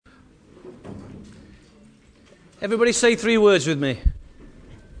Everybody say 3 words with me.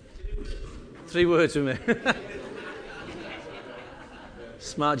 3 words with me.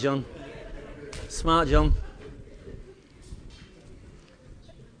 Smart John. Smart John.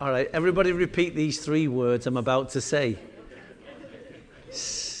 All right, everybody repeat these 3 words I'm about to say.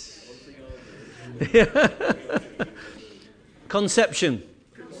 Conception.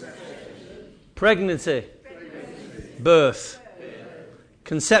 Pregnancy. Birth.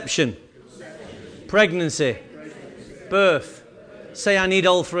 Conception. Pregnancy. Birth. Say, I need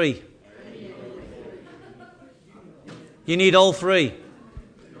all 3. You need all 3.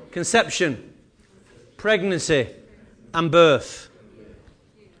 Conception, pregnancy, and birth.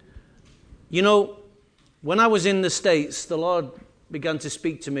 You know, when I was in the States, the Lord began to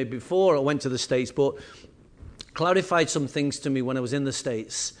speak to me before I went to the States, but clarified some things to me when I was in the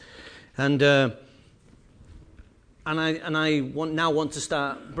States. And I now want to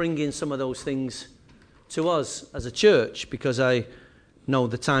start bringing some of those things to us as a church, because I know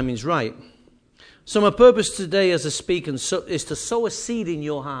the timing's right. So my purpose today as a speaker is to sow a seed in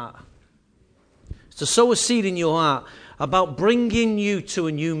your heart. It's to sow a seed in your heart about bringing you to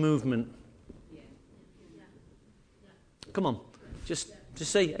a new movement. Come on, just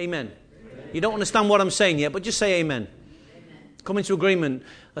say amen. You don't understand what I'm saying yet, but just say amen. Come into agreement.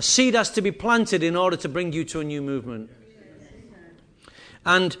 A seed has to be planted in order to bring you to a new movement.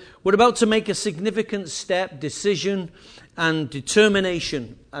 And we're about to make a significant step, decision, and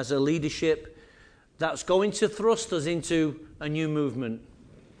determination as a leadership that's going to thrust us into a new movement.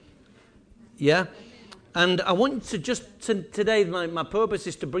 Yeah? And I want to today, my purpose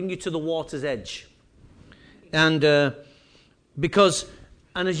is to bring you to the water's edge. And as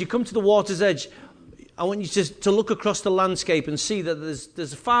you come to the water's edge, I want you to look across the landscape and see that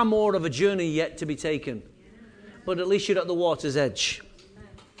there's far more of a journey yet to be taken. But at least you're at the water's edge.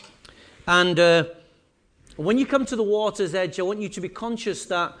 And when you come to the water's edge, I want you to be conscious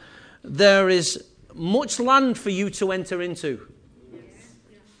that there is much land for you to enter into.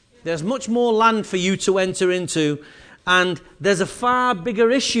 There's much more land for you to enter into, and there's a far bigger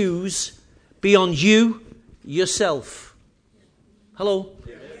issues beyond you, yourself. Hello?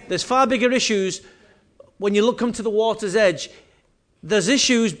 There's far bigger issues when you come to the water's edge. There's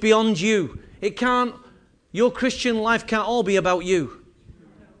issues beyond you. Your Christian life can't all be about you.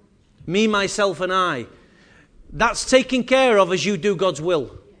 Me, myself, and I. That's taken care of as you do God's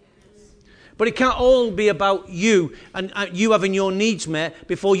will. But it can't all be about you and you having your needs met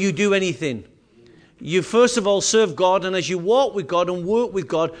before you do anything. You first of all serve God, and as you walk with God and work with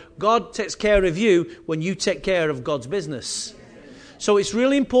God, God takes care of you when you take care of God's business. So it's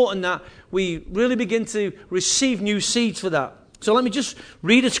really important that we really begin to receive new seeds for that. So let me just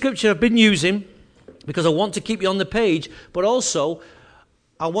read a scripture I've been using, because I want to keep you on the page, but also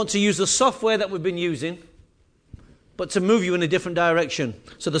I want to use the software that we've been using, but to move you in a different direction.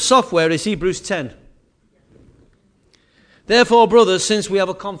 So the software is Hebrews 10. Therefore, brothers, since we have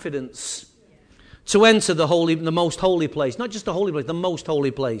a confidence to enter the most holy place, not just the holy place, the most holy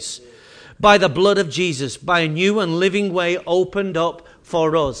place, by the blood of Jesus, by a new and living way opened up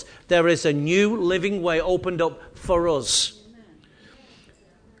for us. There is a new living way opened up for us.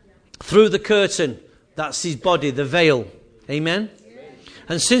 Through the curtain, that's his body, the veil. Amen?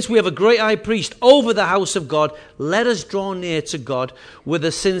 And since we have a great high priest over the house of God, let us draw near to God with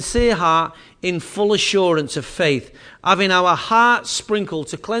a sincere heart in full assurance of faith, having our hearts sprinkled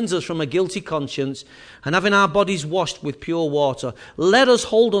to cleanse us from a guilty conscience, and having our bodies washed with pure water. Let us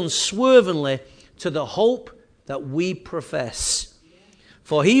hold unswervingly to the hope that we profess.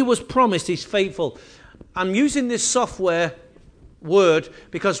 For he was promised is faithful. I'm using this software word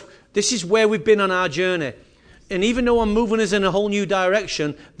because this is where we've been on our journey. And even though I'm moving us in a whole new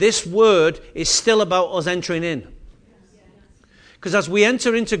direction, this word is still about us entering in. Because as we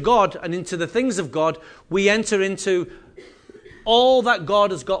enter into God and into the things of God, we enter into all that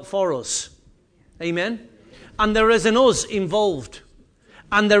God has got for us. Amen? And there is an us involved.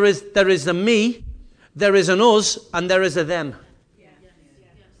 And there is a me, there is an us, and there is a them.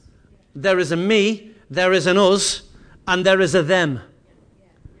 There is a me, there is an us, and there is a them.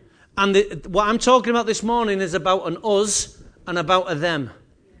 And what I'm talking about this morning is about an us and about a them.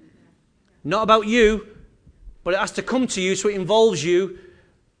 Not about you, but it has to come to you, so it involves you.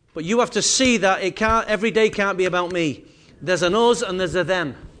 But you have to see that every day can't be about me. There's an us and there's a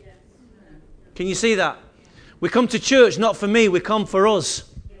them. Can you see that? We come to church not for me, we come for us.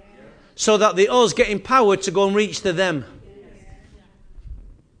 So that the us get empowered to go and reach the them.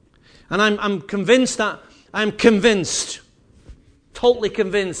 And I'm convinced, totally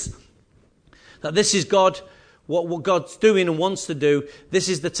convinced, that this is God what God's doing and wants to do, this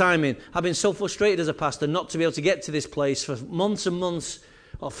is the timing. I've been so frustrated as a pastor not to be able to get to this place for months and months,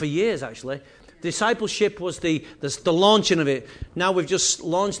 or for years actually. Discipleship was the launching of it. Now we've just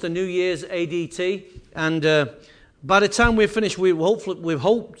launched the New Year's ADT, and by the time we're finished, we've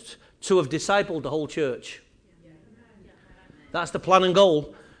hoped to have discipled the whole church. That's the plan and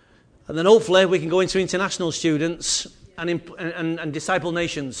goal. And then hopefully we can go into international students and disciple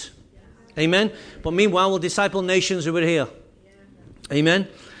nations. Amen. But meanwhile, we'll disciple nations who are here. Amen.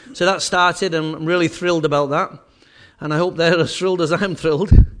 So that started, and I'm really thrilled about that. And I hope they're as thrilled as I'm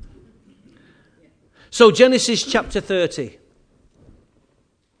thrilled. So Genesis chapter 30.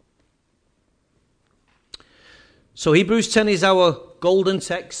 So Hebrews 10 is our golden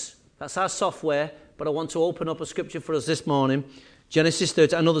text. That's our software. But I want to open up a scripture for us this morning. Genesis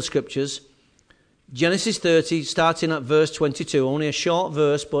 30 and other scriptures. Genesis 30, starting at verse 22. Only a short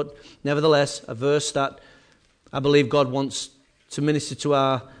verse, but nevertheless a verse that I believe God wants to minister to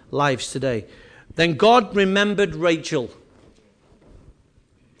our lives today. Then God remembered Rachel.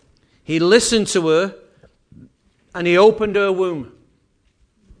 He listened to her, and he opened her womb.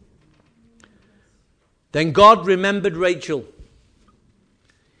 Then God remembered Rachel.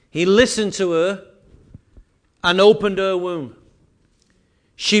 He listened to her and opened her womb.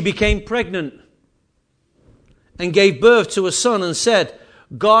 She became pregnant and gave birth to a son and said,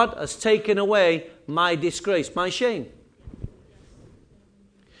 God has taken away my disgrace, my shame.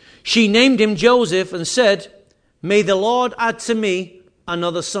 She named him Joseph and said, may the Lord add to me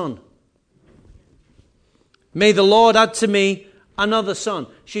another son. May the Lord add to me another son.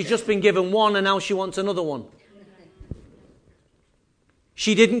 She's just been given one and now she wants another one.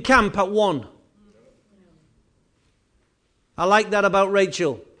 She didn't camp at one. I like that about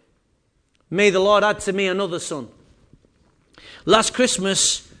Rachel. May the Lord add to me another son. Last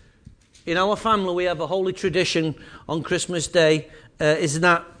Christmas, in our family, we have a holy tradition on Christmas Day, is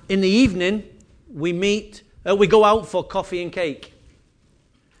that in the evening, we go out for coffee and cake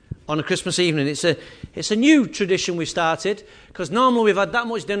on a Christmas evening. It's a new tradition we started, because normally we've had that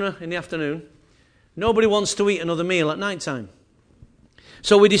much dinner in the afternoon. Nobody wants to eat another meal at night time.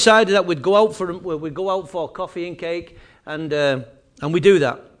 So we decided that we'd go out for coffee and cake, and we do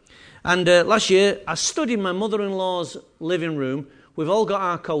that. And last year, I stood in my mother-in-law's living room. We've all got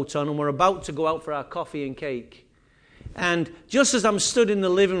our coats on, and we're about to go out for our coffee and cake. And just as I'm stood in the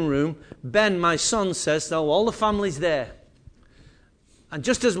living room, Ben, my son, says, "Oh, all the family's there." And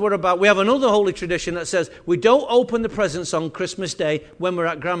just as we have another holy tradition that says we don't open the presents on Christmas Day when we're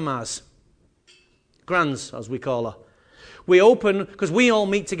at Grandma's. Grand's, as we call her. We open, because we all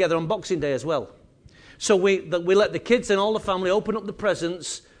meet together on Boxing Day as well. So we let the kids and all the family open up the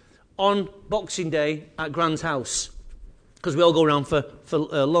presents on Boxing Day at Grand's house, because we all go around for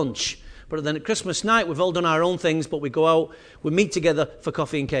lunch. But then at Christmas night, we've all done our own things, but we go out, we meet together for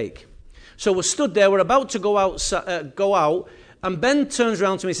coffee and cake. So we're stood there, we're about to go out, and Ben turns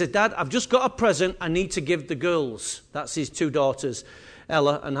around to me and says, "Dad, I've just got a present I need to give the girls." That's his two daughters,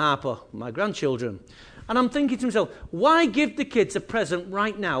 Ella and Harper, my grandchildren. And I'm thinking to myself, why give the kids a present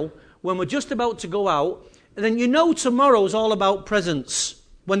right now when we're just about to go out? And then tomorrow's all about presents.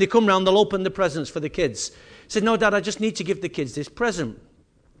 When they come round, they'll open the presents for the kids. He said, "No, Dad, I just need to give the kids this present."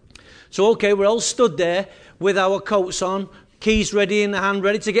 So, okay, we're all stood there with our coats on, keys ready in the hand,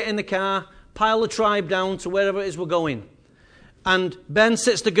 ready to get in the car, pile the tribe down to wherever it is we're going. And Ben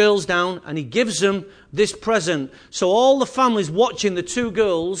sits the girls down and he gives them this present. So all the family's watching the two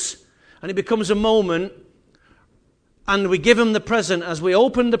girls, and it becomes a moment, and we give them the present. As we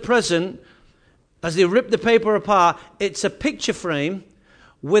open the present, as they rip the paper apart, it's a picture frame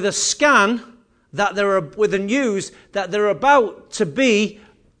with a scan with the news that they're about to be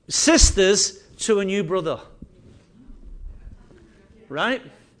sisters to a new brother. Right?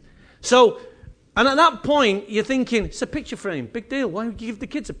 So, and at that point, you're thinking, it's a picture frame. Big deal. Why would you give the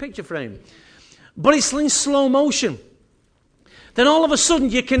kids a picture frame? But it's in slow motion. Then all of a sudden,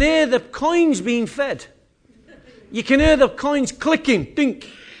 you can hear the coins being fed. You can hear the coins clicking. Dink,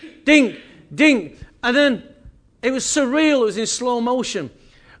 dink, dink. And then it was surreal. It was in slow motion.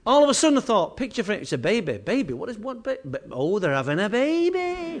 All of a sudden I thought, picture frame, it's a baby. Baby, what baby? Oh, they're having a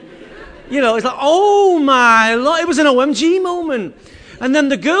baby. It's like, oh my Lord. It was an OMG moment. And then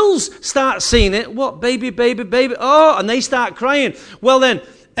the girls start seeing it. What, baby, baby, baby? Oh, and they start crying. Well then,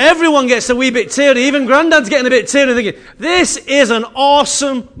 everyone gets a wee bit teary. Even Granddad's getting a bit teary, thinking, this is an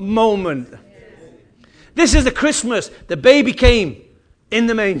awesome moment. This is the Christmas. The baby came in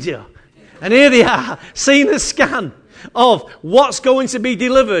the manger. And here they are, seeing the scan of what's going to be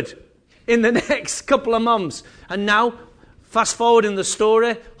delivered in the next couple of months. And now, Fast forward in the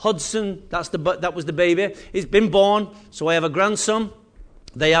story, Hudson, that was the baby. He's been born, so I have a grandson.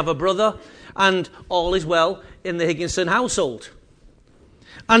 They have a brother, and all is well in the Higgingson household.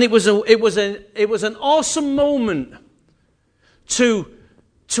 And it was an awesome moment to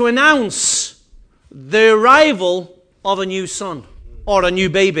announce the arrival of a new son or a new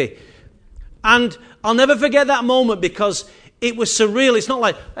baby. And I'll never forget that moment because it was surreal. It's not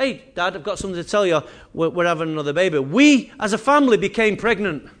like, hey, Dad, I've got something to tell you. We're having another baby. We, as a family, became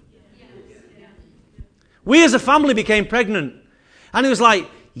pregnant. We, as a family, became pregnant. And it was like,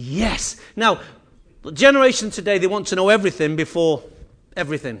 yes. Now, the generation today, they want to know everything before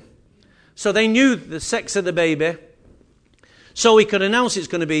everything. So they knew the sex of the baby. So he could announce it's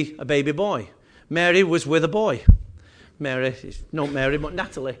going to be a baby boy. Mary was with a boy. Not Mary, but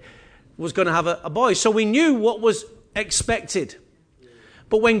Natalie was going to have a boy. So we knew what was expected.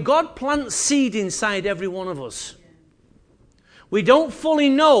 But when God plants seed inside every one of us, we don't fully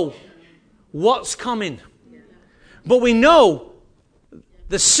know what's coming. But we know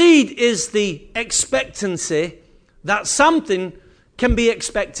the seed is the expectancy that something can be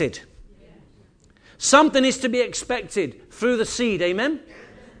expected. Something is to be expected through the seed. Amen?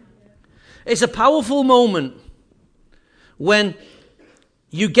 It's a powerful moment when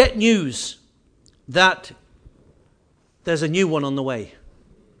you get news that there's a new one on the way.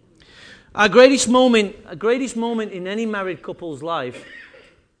 Our greatest moment in any married couple's life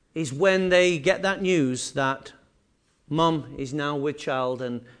is when they get that news that mum is now with child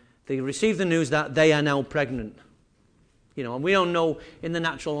and they receive the news that they are now pregnant. You know, and we don't know in the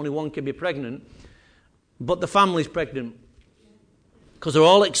natural only one can be pregnant, but the family's pregnant because they're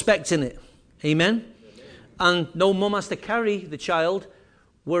all expecting it. Amen? And no mum has to carry the child.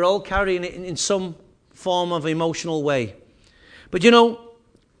 We're all carrying it in some form of emotional way. But you know,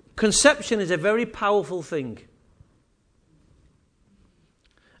 conception is a very powerful thing.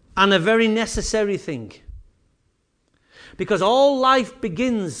 And a very necessary thing. Because all life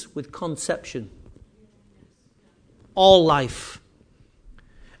begins with conception. All life.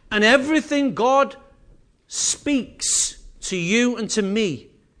 And everything God speaks to you and to me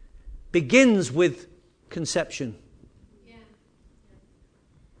begins with conception. Yeah.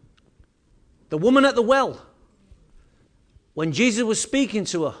 The woman at the well, when Jesus was speaking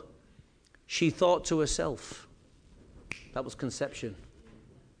to her, she thought to herself. That was conception.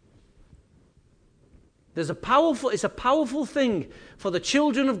 It's a powerful thing for the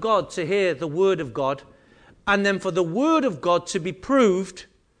children of God to hear the word of God, and then for the word of God to be proved,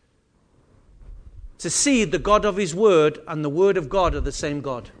 to see the God of his word and the word of God are the same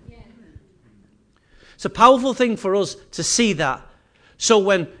God. Yeah. It's a powerful thing for us to see that. So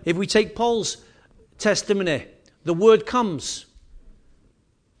if we take Paul's testimony, the word comes.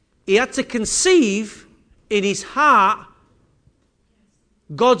 He had to conceive in his heart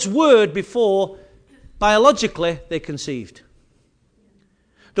God's word before biologically they conceived.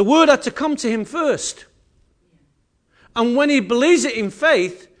 The word had to come to him first. And when he believes it in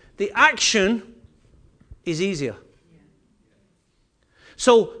faith, the action is easier.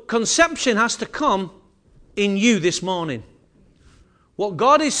 So conception has to come in you this morning. What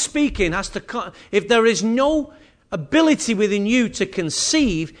God is speaking has to come. If there is no ability within you to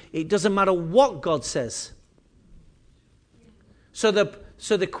conceive, it doesn't matter what God says. So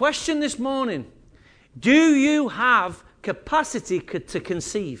the question this morning, do you have capacity to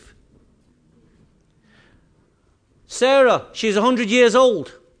conceive? Sarah, she's 100 years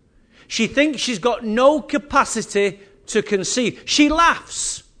old. She thinks she's got no capacity to conceive. She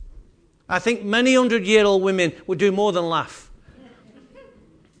laughs. I think many 100-year-old women would do more than laugh.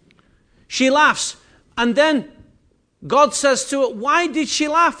 She laughs. And then God says to her, why did she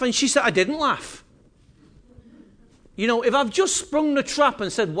laugh? And she said, I didn't laugh. You know, if I've just sprung the trap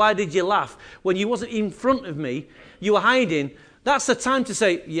and said, why did you laugh? When you wasn't in front of me, you were hiding. That's the time to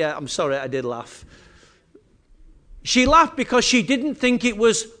say, yeah, I'm sorry, I did laugh. She laughed because she didn't think it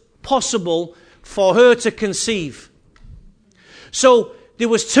was possible for her to conceive. So there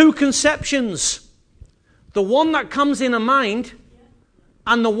was two conceptions. The one that comes in a mind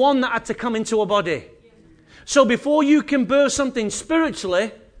and the one that had to come into a body. So before you can birth something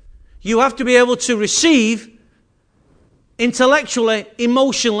spiritually, you have to be able to receive intellectually,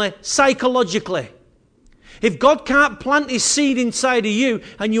 emotionally, psychologically. If God can't plant his seed inside of you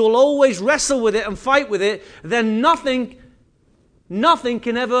and you'll always wrestle with it and fight with it, then nothing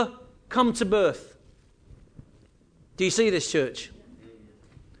can ever come to birth. Do you see this, church?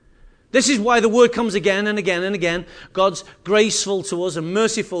 This is why the word comes again and again and again. God's graceful to us and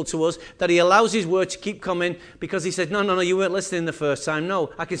merciful to us that he allows his word to keep coming, because he said, no, you weren't listening the first time.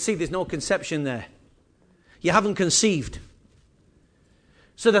 No, I can see there's no conception there. You haven't conceived.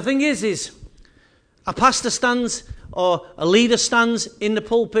 So the thing is a pastor stands or a leader stands in the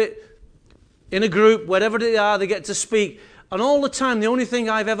pulpit, in a group, wherever they are, they get to speak. And all the time, the only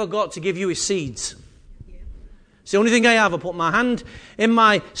thing I've ever got to give you is seeds. It's the only thing I have. I put my hand in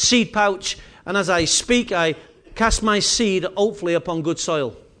my seed pouch, and as I speak, I cast my seed, hopefully, upon good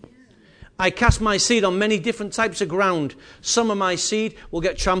soil. I cast my seed on many different types of ground. Some of my seed will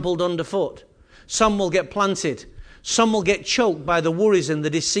get trampled underfoot. Some will get planted. Some will get choked by the worries and the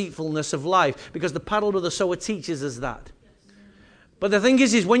deceitfulness of life, because the parable of the sower teaches us that. But the thing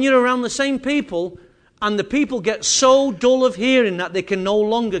is when you're around the same people, and the people get so dull of hearing that they can no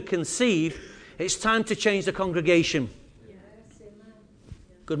longer conceive, it's time to change the congregation.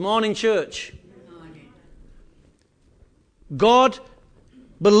 Good morning, church. God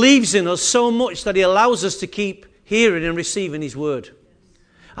believes in us so much that he allows us to keep hearing and receiving his word.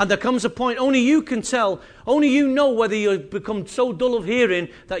 And there comes a point, only you can tell, only you know whether you've become so dull of hearing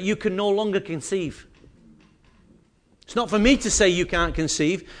that you can no longer conceive. It's not for me to say you can't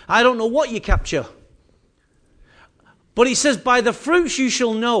conceive. I don't know what you capture. But he says, by the fruits you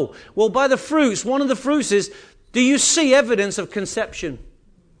shall know. Well, by the fruits, one of the fruits is, do you see evidence of conception?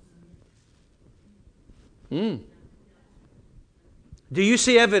 Do you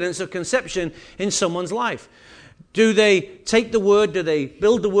see evidence of conception in someone's life? Do they take the word? Do they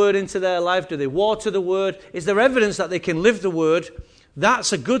build the word into their life? Do they water the word? Is there evidence that they can live the word?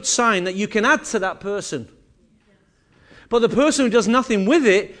 That's a good sign that you can add to that person. But the person who does nothing with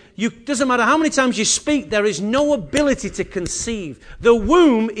it, doesn't matter how many times you speak, there is no ability to conceive. The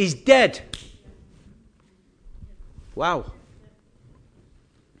womb is dead. Wow.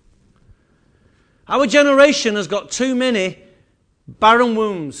 Our generation has got too many barren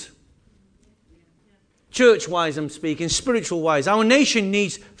wombs. Church-wise, I'm speaking, spiritual-wise. Our nation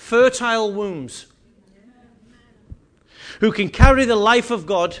needs fertile wombs who can carry the life of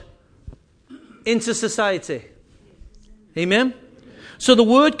God into society. Amen? So the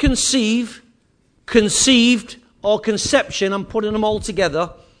word conceive, conceived, or conception, I'm putting them all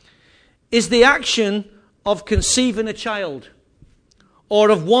together, is the action of conceiving a child, or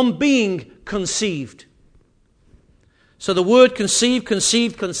of one being conceived. So the word conceive,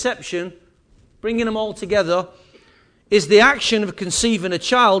 conceived, conception, bringing them all together, is the action of conceiving a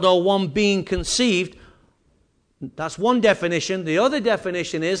child or one being conceived. That's one definition. The other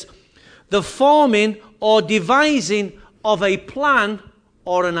definition is the forming or devising of a plan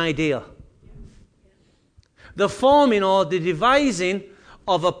or an idea. The forming or the devising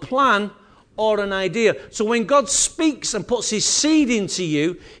of a plan or an idea. So when God speaks and puts his seed into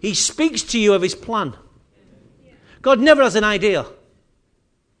you, he speaks to you of his plan. God never has an idea.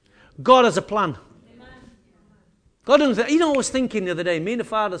 God has a plan. God doesn't think, I was thinking the other day, me and the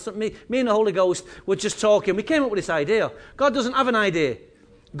Father, me and the Holy Ghost were just talking. We came up with this idea. God doesn't have an idea.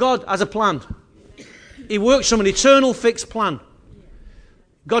 God has a plan. He works from an eternal fixed plan.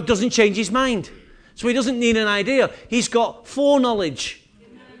 God doesn't change his mind. So he doesn't need an idea. He's got foreknowledge.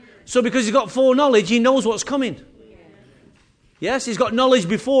 So because he's got foreknowledge, he knows what's coming. Yes, he's got knowledge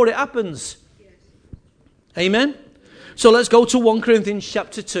before it happens. Amen? So let's go to 1 Corinthians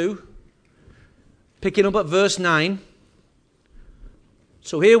chapter 2. Picking up at verse 9.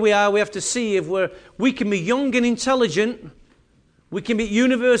 So here we are. We have to see if we can be young and intelligent. We can be at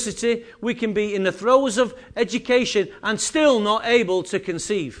university. We can be in the throes of education and still not able to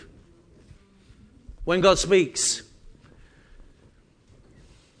conceive when God speaks.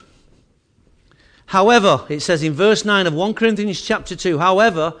 However, it says in verse 9 of 1 Corinthians chapter 2,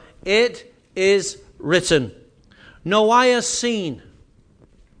 however, it is written, no eye has seen,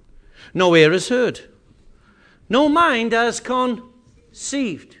 no ear has heard, no mind has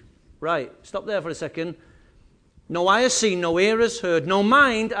conceived. Right, stop there for a second. No eye has seen, no ear has heard, no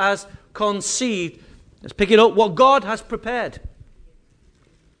mind has conceived. Let's pick it up. What God has prepared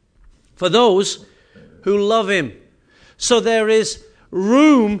for those who love him. So there is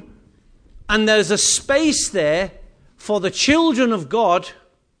room and there's a space there for the children of God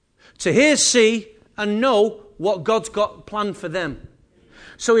to hear, see, and know what God's got planned for them.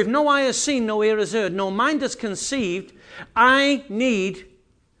 So if no eye has seen, no ear has heard, no mind has conceived, I need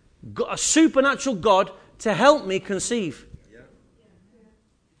a supernatural God to help me conceive.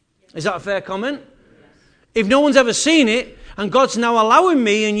 Is that a fair comment? If no one's ever seen it, and God's now allowing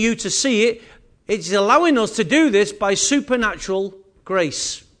me and you to see it, it's allowing us to do this by supernatural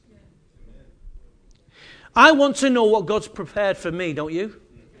grace. I want to know what God's prepared for me, don't you?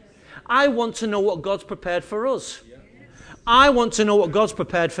 I want to know what God's prepared for us. I want to know what God's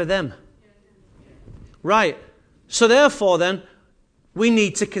prepared for them. Right. So therefore then, we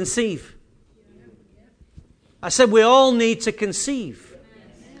need to conceive. I said we all need to conceive.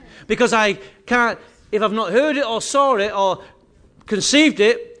 Because I can't, if I've not heard it or saw it or conceived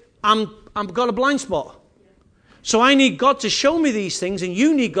it, I've got a blind spot. So I need God to show me these things, and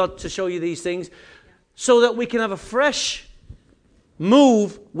you need God to show you these things, so that we can have a fresh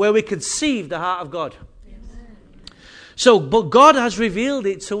move where we conceive the heart of God. So, but God has revealed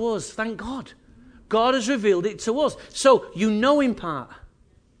it to us. Thank God. God has revealed it to us. So you know in part.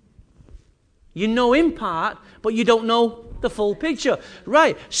 You know in part, but you don't know the full picture.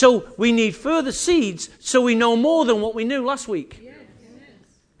 Right. So we need further seeds so we know more than what we knew last week. Yes.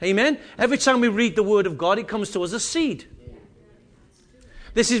 Amen. Every time we read the Word of God, it comes to us as seed.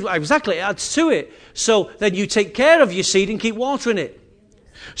 This is exactly, it adds to it. So then you take care of your seed and keep watering it.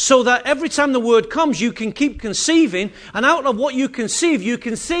 So that every time the Word comes, you can keep conceiving, and out of what you conceive, you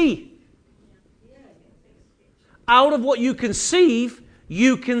can see. Out of what you conceive,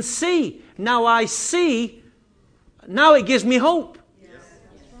 you can see. Now I see. Now it gives me hope.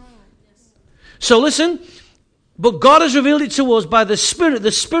 So listen, but God has revealed it to us by the Spirit.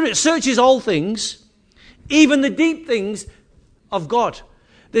 The Spirit searches all things, even the deep things of God.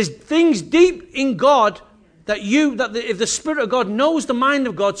 There's things deep in God that if the Spirit of God knows the mind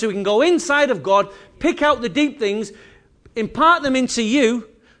of God, so we can go inside of God, pick out the deep things, impart them into you,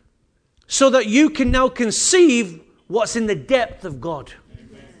 so that you can now conceive what's in the depth of God.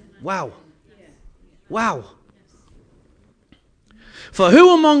 Wow. Wow. For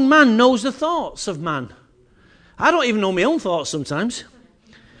who among man knows the thoughts of man? I don't even know my own thoughts sometimes,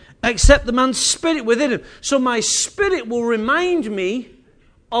 except the man's spirit within him. So my spirit will remind me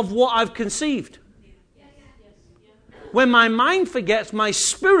of what I've conceived. When my mind forgets, my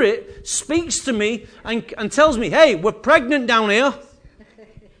spirit speaks to me and tells me, hey, we're pregnant down here.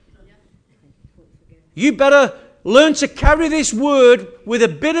 You better learn to carry this word with a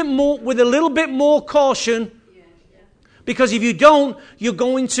little bit more caution. Because if you don't, you're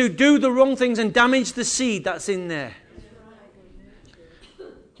going to do the wrong things and damage the seed that's in there.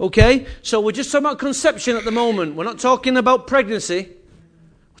 Okay? So we're just talking about conception at the moment. We're not talking about pregnancy.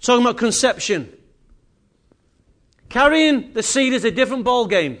 We're talking about conception. Carrying the seed is a different ball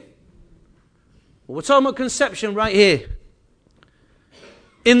game. But we're talking about conception right here.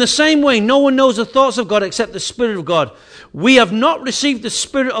 In the same way, no one knows the thoughts of God except the Spirit of God. We have not received the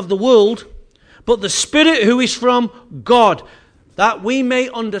spirit of the world, but the Spirit who is from God, that we may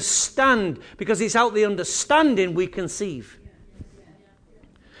understand, because it's out the understanding we conceive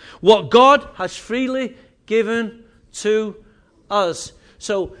what God has freely given to us.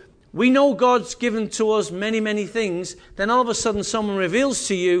 So we know God's given to us many, many things. Then all of a sudden someone reveals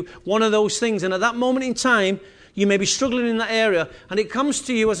to you one of those things. And at that moment in time, you may be struggling in that area. And it comes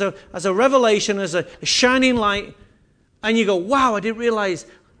to you as a revelation, as a shining light. And you go, wow, I didn't realize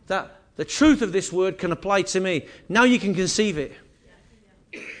that the truth of this word can apply to me. Now you can conceive it.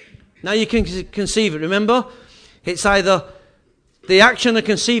 Now you can conceive it. Remember, it's either the action of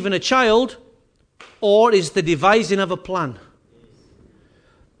conceiving a child or is the devising of a plan.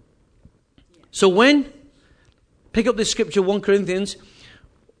 So pick up this scripture, 1 Corinthians,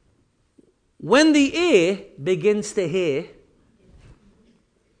 when the ear begins to hear,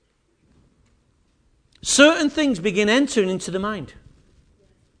 certain things begin entering into the mind.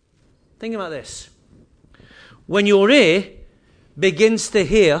 Think about this. When your ear begins to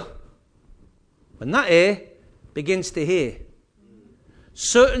hear, when that ear begins to hear,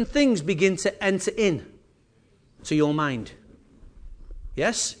 certain things begin to enter in to your mind.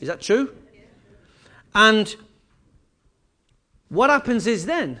 Yes? Is that true? And what happens is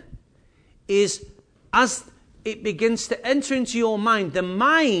then, is as it begins to enter into your mind, the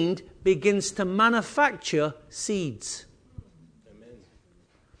mind begins to manufacture seeds. Amen.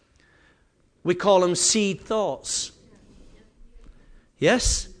 We call them seed thoughts.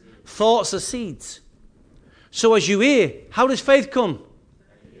 Yes? Thoughts are seeds. So as you hear, how does faith come?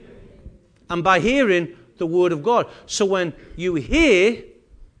 And by hearing the word of God. So when you hear,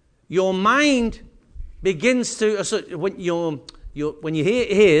 your mind begins to, when you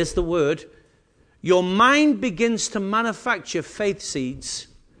hears the word, your mind begins to manufacture faith seeds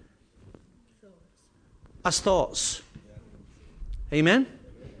as thoughts. Amen?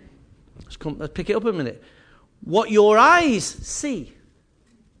 Let's pick it up a minute. What your eyes see,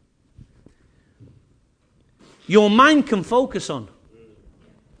 your mind can focus on.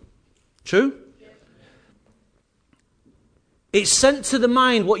 True? It's sent to the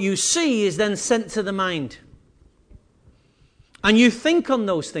mind. What you see is then sent to the mind. And you think on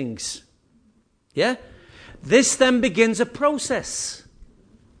those things. Yeah? This then begins a process.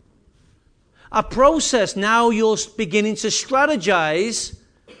 A process. Now you're beginning to strategize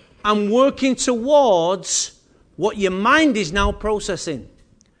and working towards what your mind is now processing.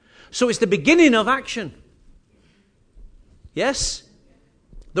 So it's the beginning of action. Yes?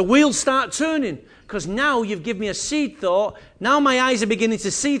 The wheels start turning because now you've given me a seed thought. Now my eyes are beginning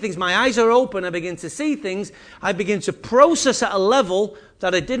to see things. My eyes are open. I begin to see things. I begin to process at a level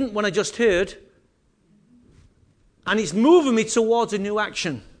that I didn't when I just heard. And it's moving me towards a new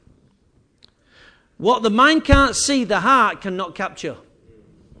action. What the mind can't see, the heart cannot capture.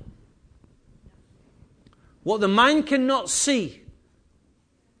 What the mind cannot see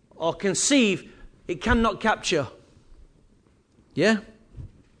or conceive, it cannot capture. Yeah?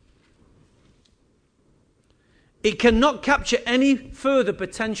 It cannot capture any further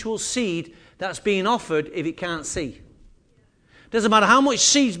potential seed that's being offered if it can't see. Doesn't matter how much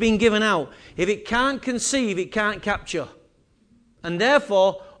seed's being given out. If it can't conceive, it can't capture. And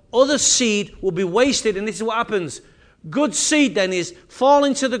therefore, other seed will be wasted, and this is what happens. Good seed then is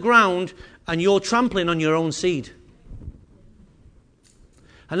falling to the ground and you're trampling on your own seed.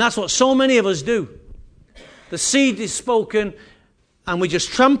 And that's what so many of us do. The seed is spoken and we just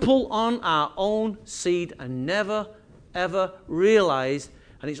trample on our own seed and never, ever realize,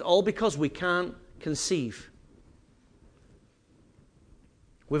 and it's all because we can't conceive.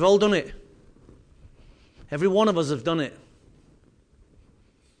 We've all done it. Every one of us have done it.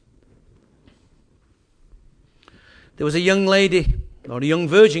 There was a young lady, or a young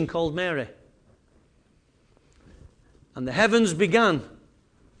virgin called Mary. And the heavens began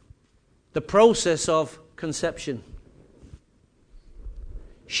the process of conception.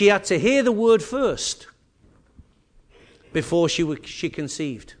 She had to hear the word first before she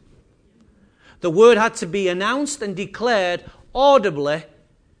conceived. The word had to be announced and declared audibly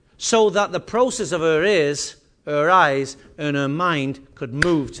so that the process of her ears, her eyes, and her mind could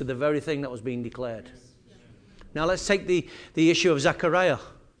move to the very thing that was being declared. Now let's take the issue of Zechariah.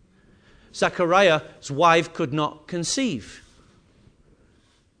 Zechariah's wife could not conceive.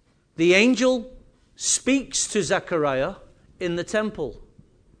 The angel speaks to Zechariah in the temple.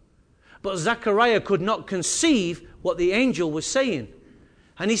 But Zechariah could not conceive what the angel was saying.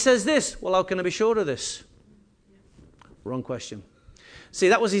 And he says this, well, how can I be sure of this? Wrong question. See,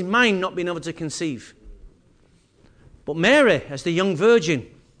 that was his mind not being able to conceive. But Mary, as the young virgin,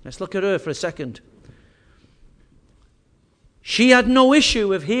 let's look at her for a second. She had no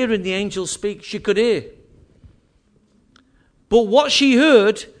issue of hearing the angel speak. She could hear. But what she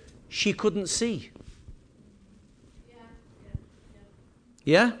heard, she couldn't see.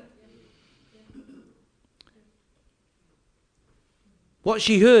 Yeah? What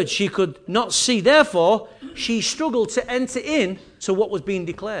she heard, she could not see. Therefore, she struggled to enter in to what was being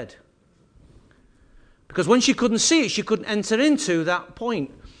declared. Because when she couldn't see it, she couldn't enter into that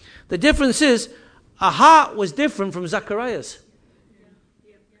point. The difference is, her heart was different from Zechariah's.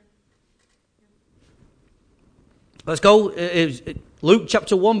 Let's go, Luke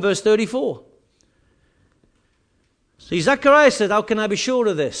chapter 1, verse 34. See, Zechariah said, how can I be sure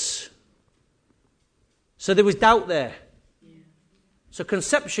of this? So there was doubt there. So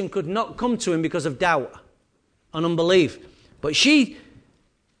conception could not come to him because of doubt and unbelief. But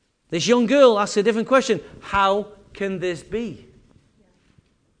this young girl, asked a different question. How can this be?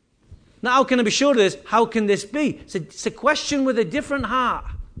 Now, how can I be sure of this? How can this be? It's a question with a different heart.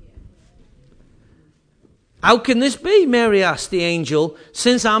 How can this be? Mary asked the angel,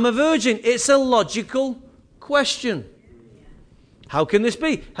 since I'm a virgin. It's a logical question. How can this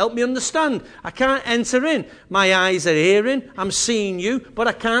be? Help me understand. I can't enter in. My eyes are hearing. I'm seeing you. But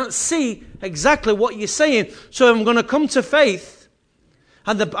I can't see exactly what you're saying. So I'm going to come to faith.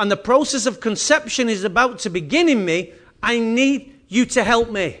 And the process of conception is about to begin in me. I need you to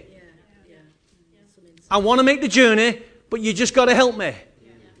help me. I want to make the journey, but you just got to help me.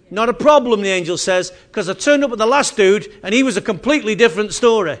 Not a problem, the angel says, because I turned up with the last dude and he was a completely different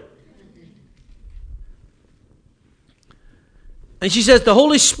story. And she says, the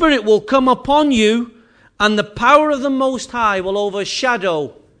Holy Spirit will come upon you and the power of the Most High will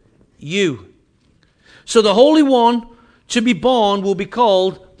overshadow you. So the Holy One to be born will be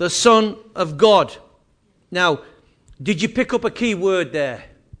called the Son of God. Now, did you pick up a key word there?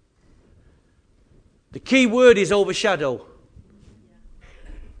 The key word is overshadow.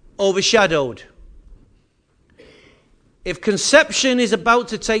 Overshadowed. If conception is about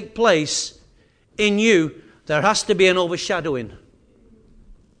to take place in you, there has to be an overshadowing.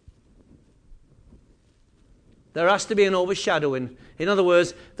 There has to be an overshadowing. In other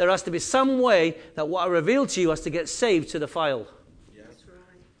words, there has to be some way that what I reveal to you has to get saved to the file. Yeah. That's right.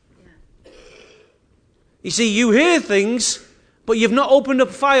 Yeah. You see, you hear things, but you've not opened up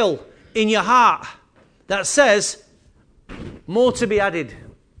a file in your heart that says, more to be added.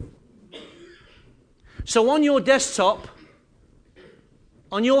 So on your desktop,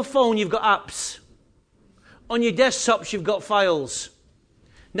 On your phone, you've got apps. On your desktops, you've got files.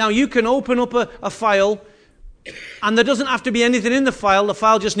 Now, you can open up a file, and there doesn't have to be anything in the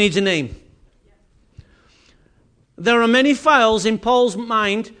file just needs a name. There are many files in Paul's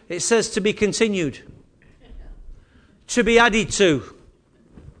mind, it says to be continued, to be added to.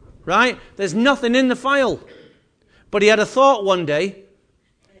 Right? There's nothing in the file. But he had a thought one day,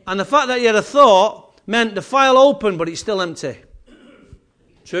 and the fact that he had a thought meant the file opened, but it's still empty.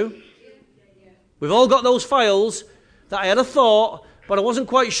 True? We've all got those files that I had a thought, but I wasn't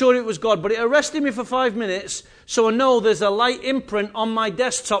quite sure it was God. But it arrested me for 5 minutes, so I know there's a light imprint on my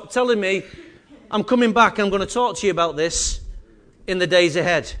desktop telling me I'm coming back and I'm going to talk to you about this in the days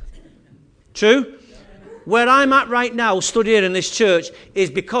ahead. True? Where I'm at right now, studying in this church,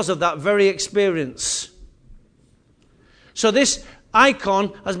 is because of that very experience. So this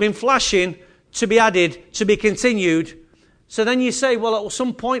icon has been flashing to be added, to be continued. So then you say, well, at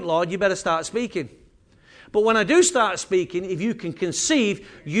some point, Lord, you better start speaking. But when I do start speaking, if you can conceive,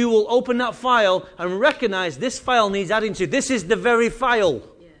 you will open that file and recognize this file needs adding to. This is the very file.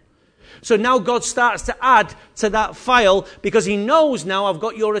 Yeah. So now God starts to add to that file because he knows now I've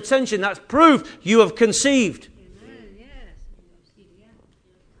got your attention. That's proof you have conceived.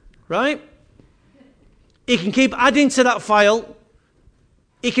 Right? He can keep adding to that file.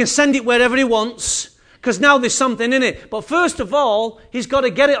 He can send it wherever he wants because now there's something in it. But first of all, he's got to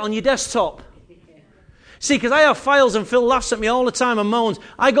get it on your desktop. See, because I have files, and Phil laughs at me all the time and moans.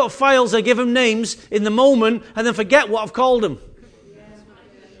 I got files, I give them names in the moment and then forget what I've called them.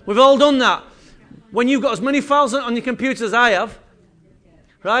 We've all done that. When you've got as many files on your computer as I have,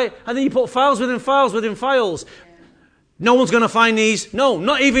 right? And then you put files within files within files. No one's going to find these. No,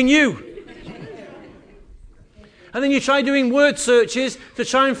 not even you. And then you try doing word searches to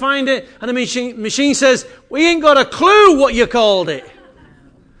try and find it, and the machine says, we ain't got a clue what you called it.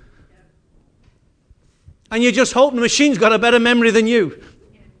 And you just hope the machine's got a better memory than you.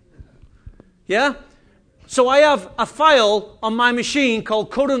 Yeah? So I have a file on my machine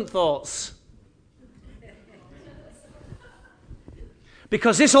called current thoughts.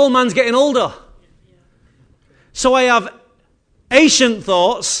 Because this old man's getting older. So I have ancient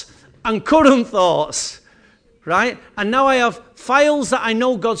thoughts and current thoughts. Right? And now I have files that I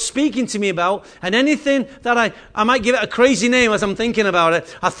know God's speaking to me about, and anything that I might give it a crazy name as I'm thinking about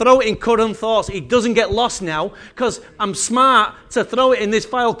it, I throw it in current thoughts. It doesn't get lost now because I'm smart to throw it in this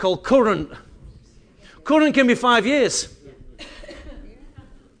file called current. Current can be 5 years.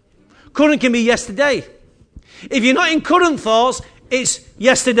 Current can be yesterday. If you're not in current thoughts, it's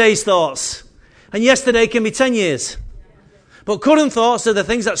yesterday's thoughts. And yesterday can be 10 years. But current thoughts are the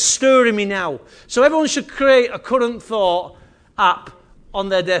things that stir in me now. So everyone should create a current thought app on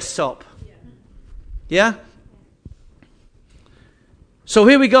their desktop. Yeah? So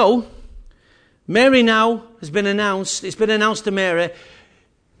here we go. Mary now has been announced. It's been announced to Mary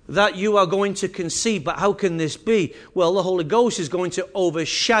that you are going to conceive. But how can this be? Well, the Holy Ghost is going to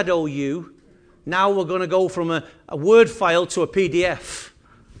overshadow you. Now we're going to go from a Word file to a PDF.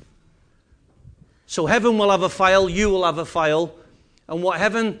 So heaven will have a file, you will have a file, and what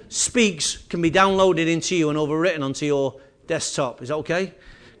heaven speaks can be downloaded into you and overwritten onto your desktop. Is that okay?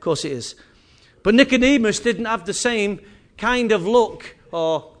 Of course it is. But Nicodemus didn't have the same kind of luck,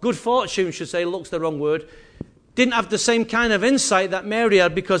 or good fortune, should say, luck's the wrong word, didn't have the same kind of insight that Mary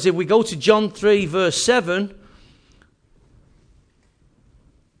had, because if we go to John 3 verse 7,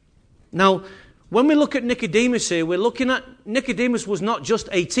 now when we look at Nicodemus here, we're looking at, Nicodemus was not just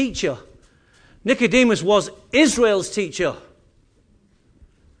a teacher. Nicodemus was Israel's teacher.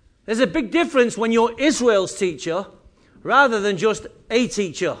 There's a big difference when you're Israel's teacher rather than just a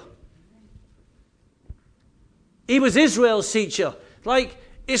teacher. He was Israel's teacher. Like,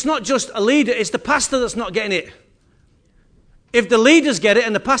 it's not just a leader, it's the pastor that's not getting it. If the leaders get it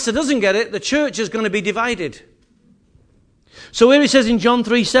and the pastor doesn't get it, the church is going to be divided. So here he says in John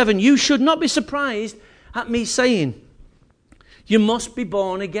 3:7, you should not be surprised at me saying, you must be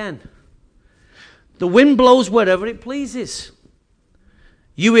born again. The wind blows wherever it pleases.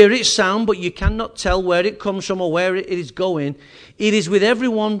 You hear its sound, but you cannot tell where it comes from or where it is going. It is with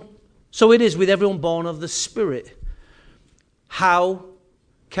everyone, so it is with everyone born of the Spirit. How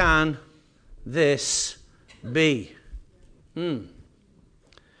can this be?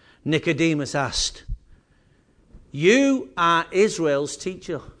 Nicodemus asked. You are Israel's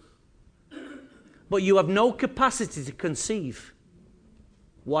teacher, but you have no capacity to conceive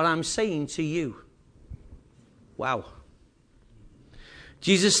what I'm saying to you. Wow.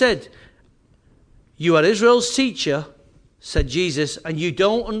 Jesus said, you are Israel's teacher, said Jesus, and you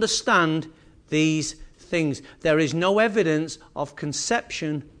don't understand these things. There is no evidence of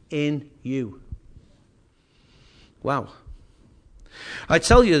conception in you. Wow. I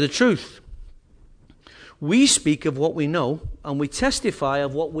tell you the truth. We speak of what we know, and we testify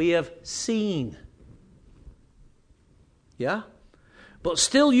of what we have seen. Yeah? But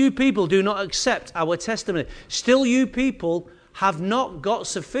still you people do not accept our testimony. Still you people have not got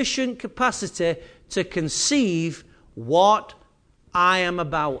sufficient capacity to conceive what I am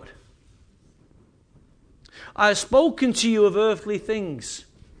about. I have spoken to you of earthly things,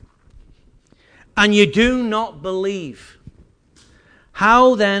 and you do not believe.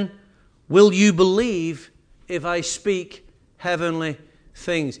 How then will you believe if I speak heavenly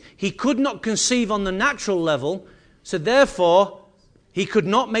things? He could not conceive on the natural level, so therefore he could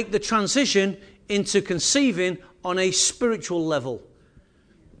not make the transition into conceiving on a spiritual level.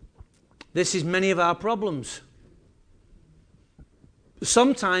 This is many of our problems.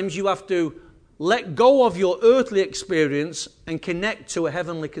 Sometimes you have to let go of your earthly experience and connect to a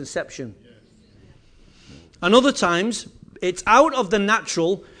heavenly conception. And other times, it's out of the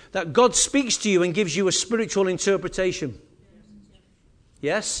natural that God speaks to you and gives you a spiritual interpretation.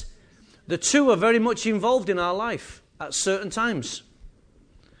 Yes? The two are very much involved in our life at certain times.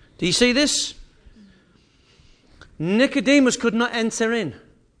 Do you see this? Nicodemus could not enter in.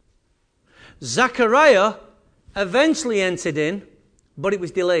 Zechariah eventually entered in, but it was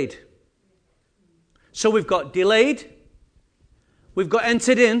delayed. So we've got delayed, we've got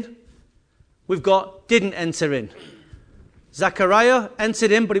entered in, we've got didn't enter in. Zechariah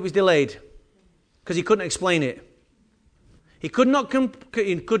entered in, but it was delayed because he couldn't explain it. He could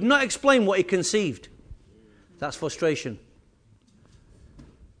not explain what he conceived. That's frustration.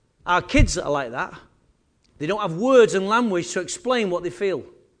 Our kids are like that. They don't have words and language to explain what they feel.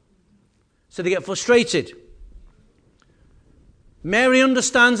 So they get frustrated. Mary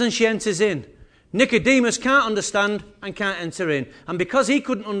understands and she enters in. Nicodemus can't understand and can't enter in. And because he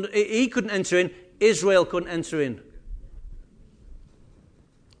couldn't enter in, Israel couldn't enter in.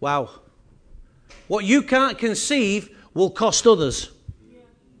 Wow. What you can't conceive will cost others.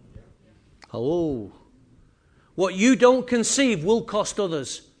 Oh. What you don't conceive will cost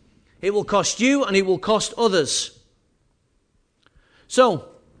others. It will cost you and it will cost others. So,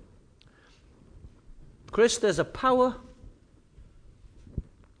 Chris, there's a power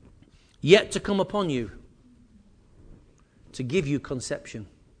yet to come upon you to give you conception.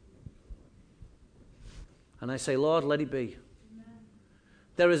 And I say, Lord, let it be.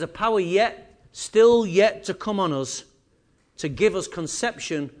 There is a power still yet to come on us to give us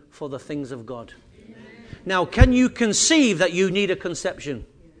conception for the things of God. Amen. Now, can you conceive that you need a conception?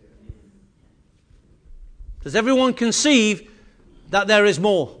 Does everyone conceive that there is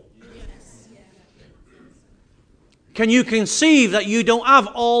more? Yes. Can you conceive that you don't have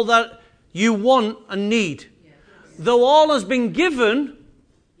all that you want and need? Yes. Though all has been given,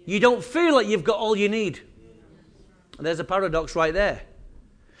 you don't feel like you've got all you need. There's a paradox right there.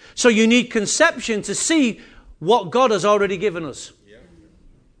 So you need conception to see what God has already given us. Yeah.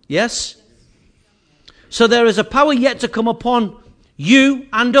 Yes? So there is a power yet to come upon you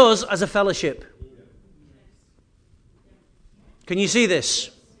and us as a fellowship. Can you see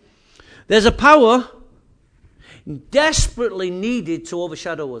this? There's a power desperately needed to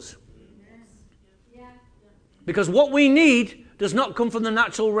overshadow us. Because what we need does not come from the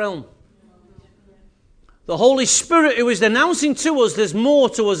natural realm. The Holy Spirit who is announcing to us there's more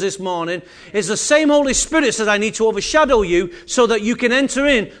to us this morning is the same Holy Spirit that says I need to overshadow you so that you can enter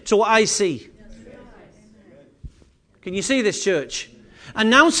in to what I see. Can you see this, church?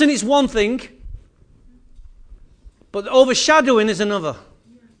 Announcing is one thing, but overshadowing is another.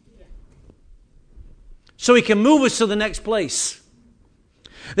 So he can move us to the next place.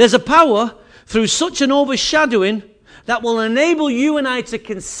 There's a power through such an overshadowing that will enable you and I to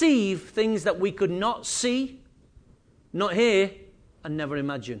conceive things that we could not see, not hear, and never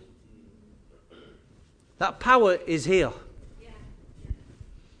imagine. That power is here.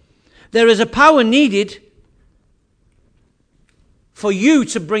 There is a power needed for you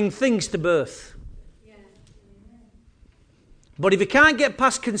to bring things to birth. But if you can't get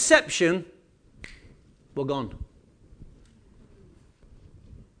past conception, we're gone.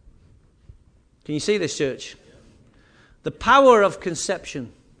 Can you see this, church? The power of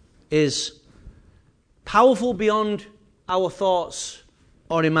conception is powerful beyond our thoughts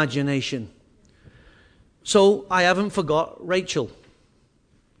or imagination. So I haven't forgot Rachel.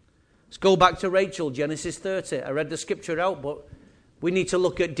 Let's go back to Rachel, Genesis 30. I read the scripture out, but we need to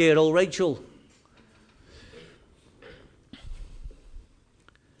look at dear old Rachel.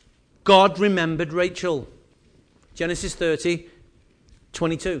 God remembered Rachel. Genesis 30,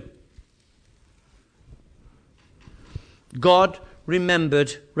 22. God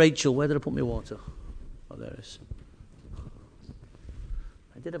remembered Rachel. Where did I put my water? Oh, there it is.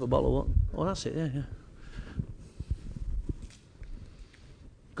 I did have a bottle of water. Oh, that's it, yeah.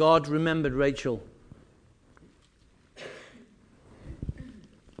 God remembered Rachel.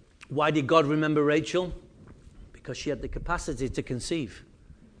 Why did God remember Rachel? Because she had the capacity to conceive.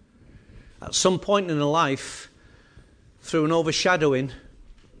 At some point in her life, through an overshadowing,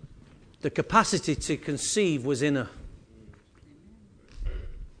 the capacity to conceive was in her.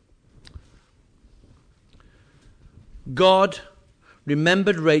 God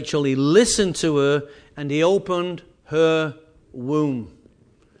remembered Rachel, He listened to her, and He opened her womb.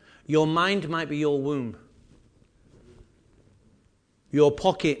 Your mind might be your womb. Your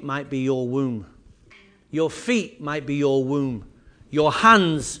pocket might be your womb. Your feet might be your womb. Your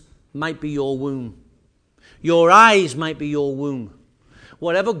hands might be your womb. Your eyes might be your womb.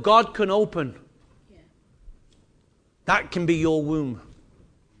 Whatever God can open, that can be your womb.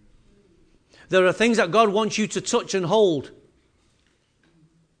 There are things that God wants you to touch and hold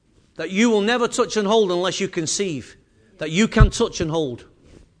that you will never touch and hold unless you conceive, that you can touch and hold.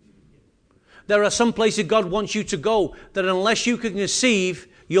 There are some places God wants you to go that unless you can conceive,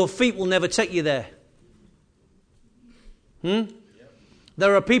 your feet will never take you there.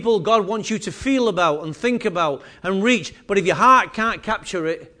 There are people God wants you to feel about and think about and reach, but if your heart can't capture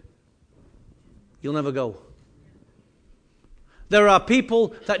it, you'll never go. There are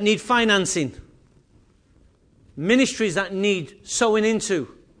people that need financing, ministries that need sowing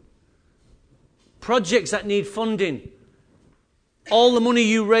into, projects that need funding. All the money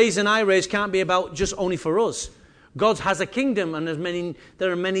you raise and I raise can't be about just only for us. God has a kingdom, and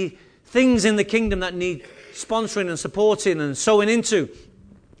there are many things in the kingdom that need sponsoring and supporting and sowing into.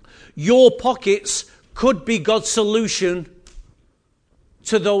 Your pockets could be God's solution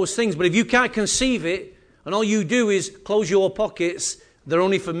to those things. But if you can't conceive it, and all you do is close your pockets, they're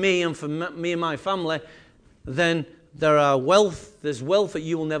only for me and for me and my family, then there's wealth that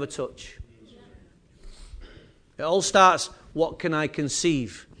you will never touch. It all starts, what can I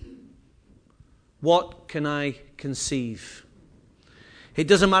conceive? What can I conceive? It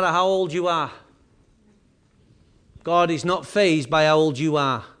doesn't matter how old you are. God is not fazed by how old you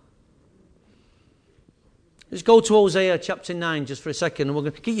are. Let's go to Hosea chapter 9 just for a second. And we're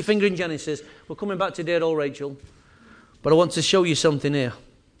going to keep your finger in Genesis. We're coming back to dear old Rachel. But I want to show you something here.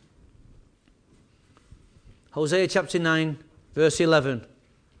 Hosea chapter 9, verse 11.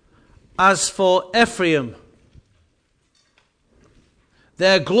 As for Ephraim,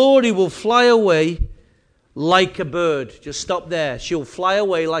 their glory will fly away like a bird. Just stop there. She'll fly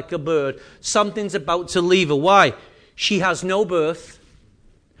away like a bird. Something's about to leave her. Why? She has no birth,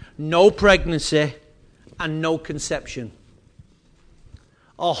 no pregnancy, and no conception.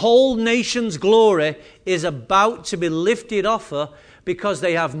 A whole nation's glory is about to be lifted off her because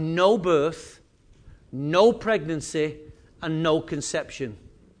they have no birth, no pregnancy, and no conception.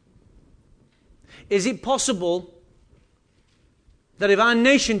 Is it possible that if our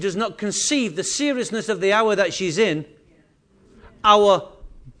nation does not conceive the seriousness of the hour that she's in, our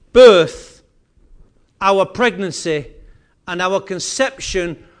birth, our pregnancy, and our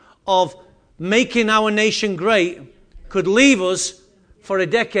conception of making our nation great could leave us for a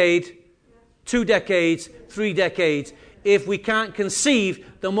decade, 2 decades, 3 decades, if we can't conceive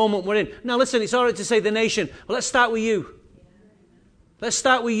the moment we're in? Now listen, it's all right to say the nation. Well, let's start with you. Let's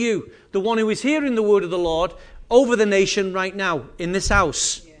start with you, the one who is hearing the word of the Lord over the nation right now, in this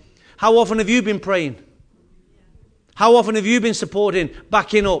house. How often have you been praying? How often have you been supporting,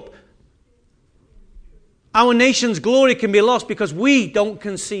 backing up? Our nation's glory can be lost because we don't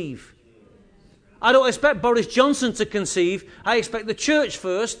conceive. I don't expect Boris Johnson to conceive. I expect the church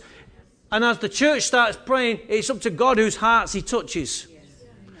first. And as the church starts praying, it's up to God whose hearts He touches.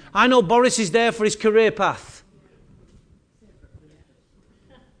 I know Boris is there for his career path.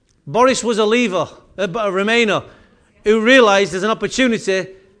 Boris was a Remainer who realised there's an opportunity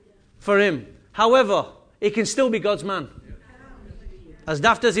for him. However, he can still be God's man. As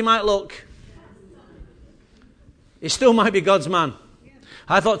daft as he might look, he still might be God's man.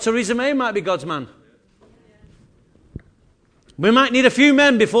 I thought Theresa May might be God's man. We might need a few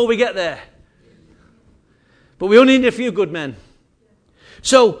men before we get there. But we only need a few good men.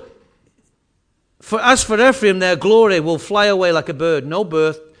 So, as for Ephraim, their glory will fly away like a bird. No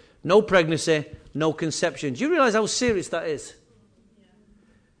birth, no pregnancy, no conception. Do you realise how serious that is?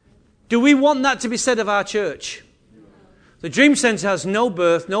 Do we want that to be said of our church? The Dream Centre has no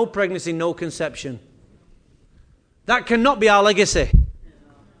birth, no pregnancy, no conception. That cannot be our legacy.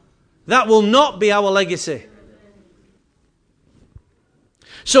 That will not be our legacy.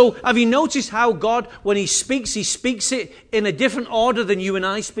 So have you noticed how God, when he speaks it in a different order than you and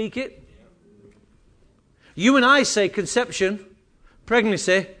I speak it? You and I say conception,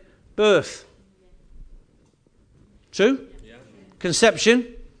 pregnancy, birth. True? Yeah.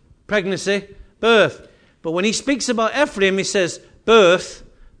 Conception, pregnancy, birth. But when he speaks about Ephraim, he says birth,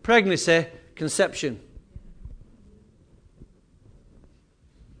 pregnancy, conception.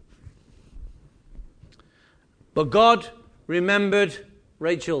 But God remembered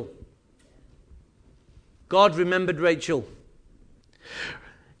Rachel. God remembered Rachel.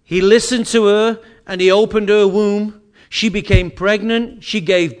 He listened to her and he opened her womb. She became pregnant. She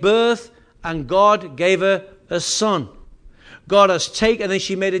gave birth and God gave her a son. God has taken, and then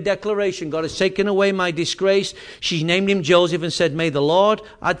she made a declaration. God has taken away my disgrace. She named him Joseph and said, may the Lord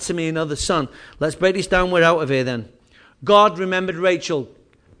add to me another son. Let's break this down. We're out of here then. God remembered Rachel.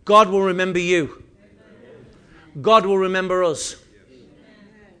 God will remember you. God will remember us.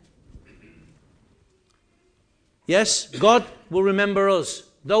 Yes, God will remember us.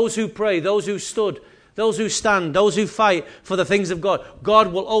 Those who pray, those who stood, those who stand, those who fight for the things of God.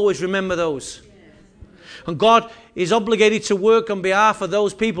 God will always remember those. And God is obligated to work on behalf of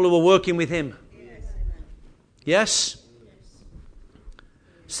those people who are working with him. Yes?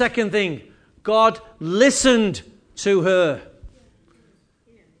 Second thing, God listened to her.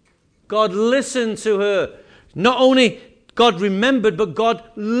 God listened to her. Not only God remembered, but God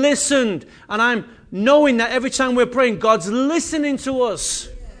listened. And I'm knowing that every time we're praying, God's listening to us.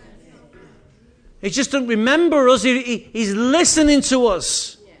 He just doesn't remember us, he's listening to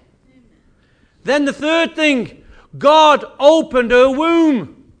us. Then the third thing, God opened her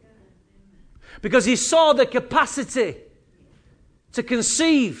womb. Because he saw the capacity to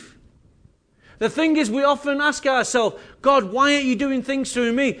conceive. The thing is, we often ask ourselves, God, why aren't you doing things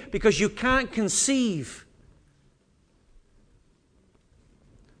through me? Because you can't conceive.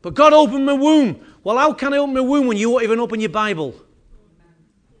 But God opened my womb. Well, how can I open my womb when you won't even open your Bible?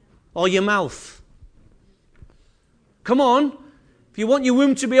 Or your mouth? Come on. If you want your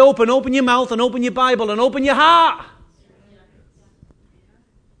womb to be open your mouth and open your Bible and open your heart.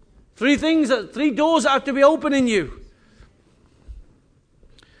 Three doors that have to be open in you.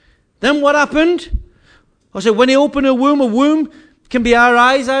 Then what happened? I said, when he opened a womb can be our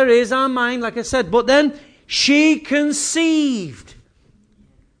eyes, our ears, our mind, like I said. But then she conceived.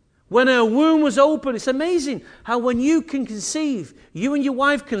 When her womb was open, it's amazing how when you can conceive, you and your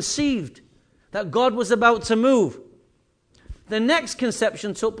wife conceived that God was about to move. The next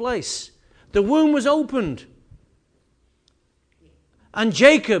conception took place. The womb was opened. And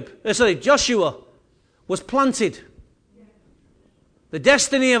Joshua was planted. The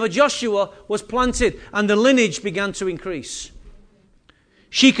destiny of a Joshua was planted and the lineage began to increase.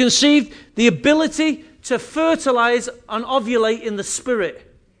 She conceived the ability to fertilize and ovulate in the spirit.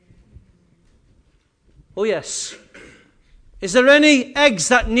 Oh yes. Is there any eggs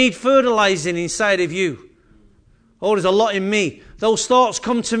that need fertilizing inside of you? Oh, there's a lot in me. Those thoughts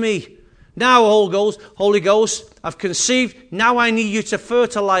come to me. Now, Holy Ghost, I've conceived. Now I need you to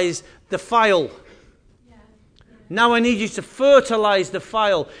fertilize the file. Now I need you to fertilize the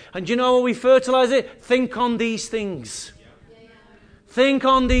file. And do you know how we fertilize it? Think on these things. Think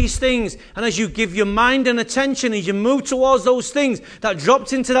on these things. And as you give your mind and attention, as you move towards those things that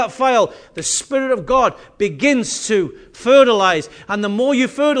dropped into that file, the Spirit of God begins to fertilize. And the more you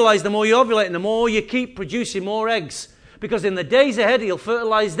fertilize, the more you ovulate, and the more you keep producing more eggs. Because in the days ahead, he'll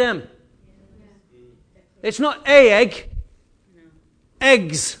fertilize them. It's not a egg.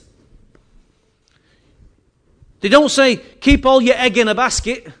 Eggs. They don't say, keep all your egg in a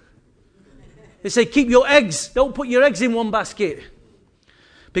basket. They say, keep your eggs. Don't put your eggs in one basket.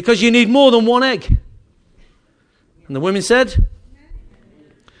 Because you need more than one egg. And the women said.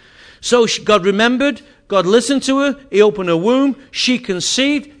 So God remembered. God listened to her. He opened her womb. She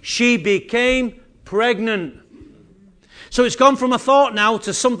conceived. She became pregnant. So it's gone from a thought now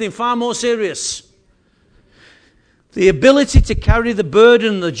to something far more serious. The ability to carry the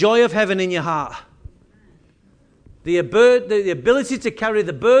burden and the joy of heaven in your heart. The ability to carry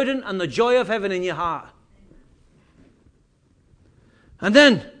the burden and the joy of heaven in your heart. And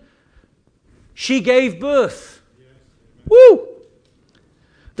then she gave birth. Woo!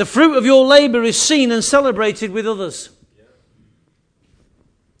 The fruit of your labor is seen and celebrated with others.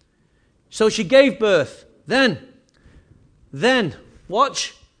 So she gave birth. Then,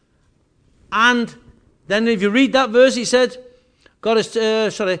 watch. And then if you read that verse, it said,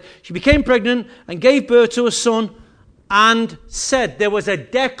 she became pregnant and gave birth to a son and said, there was a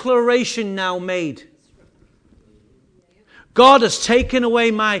declaration now made. God has taken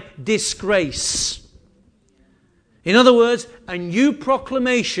away my disgrace. In other words, a new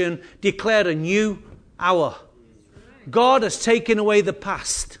proclamation declared a new hour. God has taken away the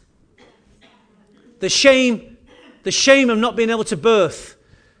past. The shame of not being able to birth.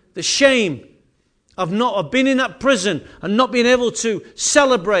 The shame of being in that prison and not being able to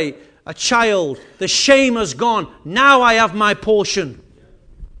celebrate a child. The shame has gone. Now I have my portion.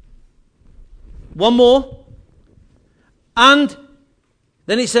 One more. And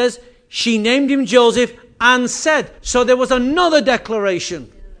then it says, she named him Joseph and said. So there was another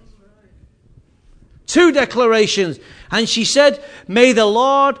declaration. Two declarations. And she said, may the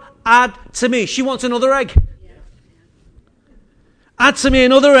Lord add to me. She wants another egg. Add to me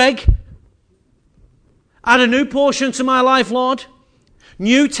another egg. Add a new portion to my life, Lord.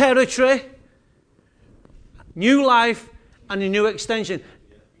 New territory. New life. And a new extension.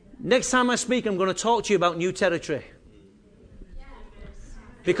 Next time I speak, I'm going to talk to you about new territory.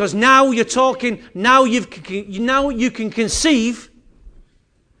 Because now you're talking, now you can conceive.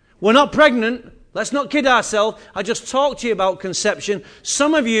 We're not pregnant. Let's not kid ourselves. I just talked to you about conception.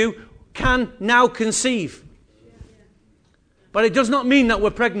 Some of you can now conceive. But it does not mean that we're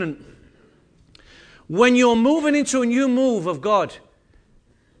pregnant. When you're moving into a new move of God,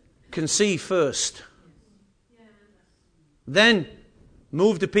 conceive first. Then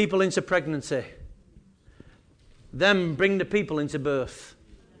move the people into pregnancy. Then bring the people into birth.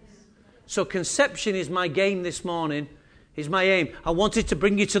 So conception is my game this morning, is my aim. I wanted to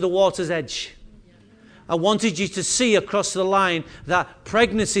bring you to the water's edge. I wanted you to see across the line that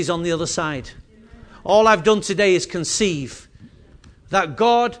pregnancy is on the other side. All I've done today is conceive. That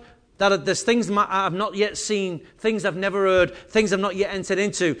God, that there's things I've not yet seen, things I've never heard, things I've not yet entered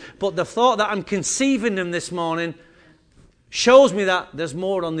into. But the thought that I'm conceiving them this morning shows me that there's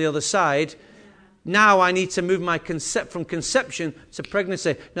more on the other side. Now I need to move my from conception to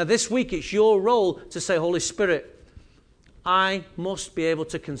pregnancy. Now this week it's your role to say, Holy Spirit, I must be able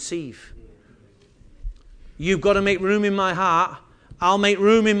to conceive. You've got to make room in my heart. I'll make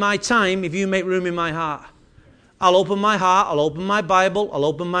room in my time if you make room in my heart. I'll open my heart, I'll open my Bible, I'll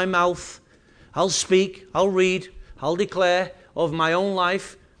open my mouth. I'll speak, I'll read, I'll declare of my own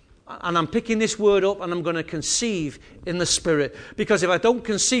life. And I'm picking this word up and I'm going to conceive in the Spirit. Because if I don't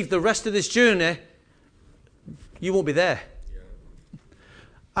conceive the rest of this journey, you won't be there.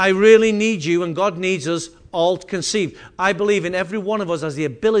 I really need you, and God needs us all to conceive. I believe in every one of us has the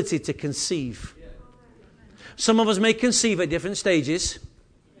ability to conceive. Some of us may conceive at different stages.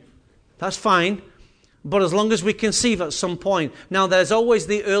 That's fine. But as long as we conceive at some point. Now, there's always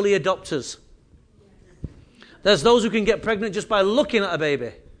the early adopters. There's those who can get pregnant just by looking at a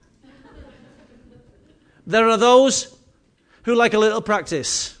baby. There are those who like a little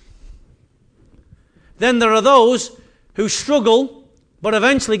practice. Then there are those who struggle but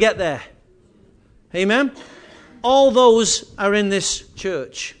eventually get there. Amen? All those are in this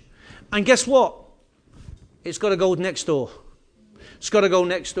church. And guess what? It's got to go next door. It's got to go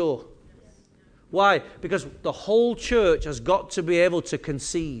next door. Why? Because the whole church has got to be able to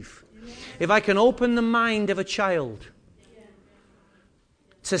conceive. If I can open the mind of a child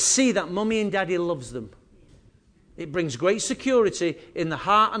to see that mummy and daddy loves them, it brings great security in the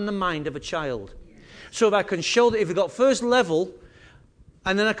heart and the mind of a child. So if I can show that, if you've got first level,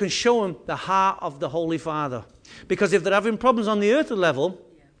 and then I can show them the heart of the Holy Father. Because if they're having problems on the earthly level,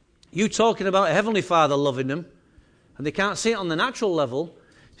 you talking about a Heavenly Father loving them, and they can't see it on the natural level,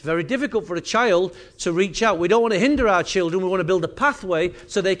 it's very difficult for a child to reach out. We don't want to hinder our children. We want to build a pathway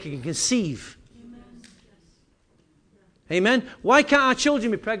so they can conceive. Amen? Why can't our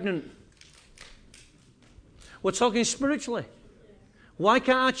children be pregnant? We're talking spiritually. Why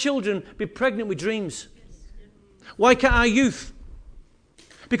can't our children be pregnant with dreams? Why can't our youth?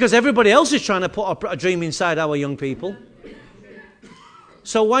 Because everybody else is trying to put a dream inside our young people.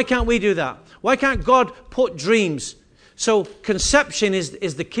 So why can't we do that? Why can't God put dreams? So conception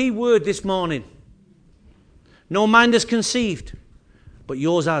is the key word this morning. No mind has conceived, but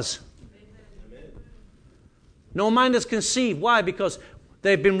yours has. No mind has conceived. Why? Because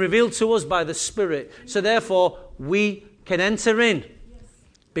they've been revealed to us by the Spirit. So therefore, we can enter in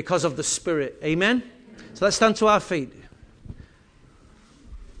because of the Spirit. Amen? So let's stand to our feet.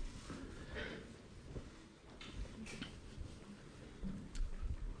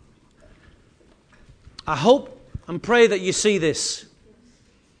 I hope and pray that you see this.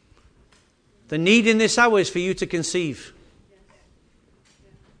 The need in this hour is for you to conceive.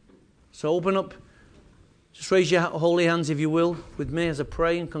 So open up. Just raise your holy hands, if you will, with me as I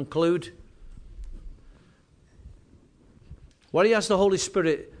pray and conclude. Why do you ask the Holy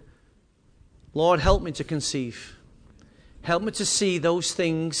Spirit, Lord, help me to conceive. Help me to see those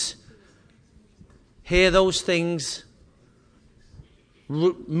things hear those things,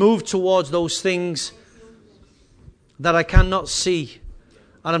 move towards those things that I cannot see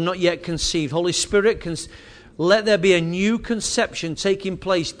and have not yet conceived. Holy Spirit, let there be a new conception taking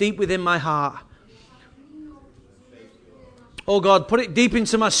place deep within my heart. Oh God, put it deep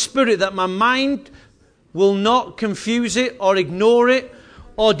into my spirit that my mind will not confuse it or ignore it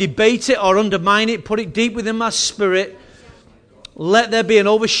or debate it or undermine it. Put it deep within my spirit. Let there be an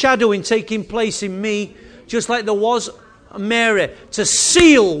overshadowing taking place in me, just like there was Mary, to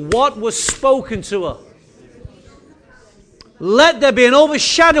seal what was spoken to her. Let there be an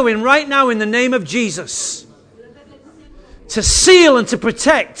overshadowing right now in the name of Jesus, to seal and to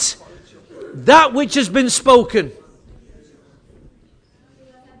protect that which has been spoken.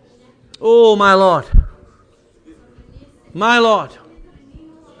 Oh, my Lord. My Lord.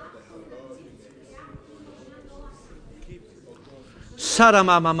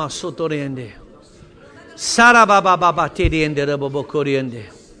 Saramama sotoriende. Sarababa tediende rebobo coriende.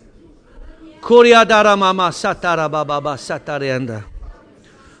 Coriadara mama satarababa satarienda.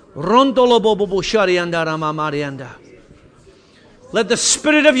 Rondolo bobo sharianda ramamarianda. Let the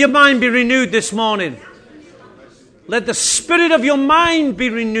spirit of your mind be renewed this morning. Let the spirit of your mind be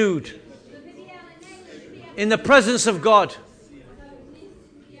renewed in the presence of God.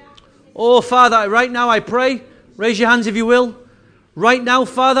 Oh, Father, right now I pray. Raise your hands if you will. Right now,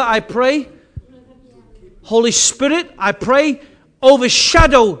 Father, I pray. Holy Spirit, I pray,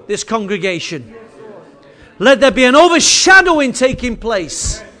 overshadow this congregation. Let there be an overshadowing taking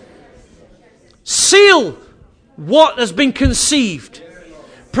place. Seal what has been conceived.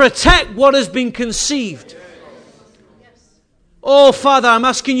 Protect what has been conceived. Oh, Father, I'm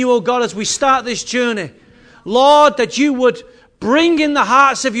asking you, oh God, as we start this journey, Lord, that you would bring in the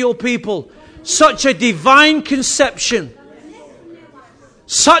hearts of your people such a divine conception,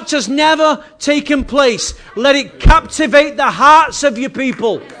 such as never taken place. Let it captivate the hearts of your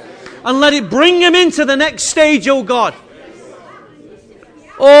people and let it bring them into the next stage, oh God.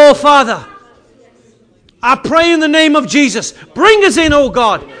 Oh, Father, I pray in the name of Jesus, bring us in, oh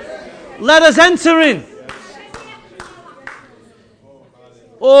God. Let us enter in.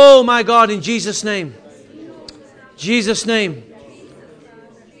 Oh, my God, in Jesus' name. Jesus' name.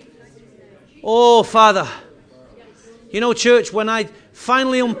 Oh, Father. You know, church, when I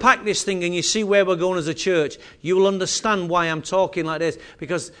finally unpack this thing and you see where we're going as a church, you will understand why I'm talking like this.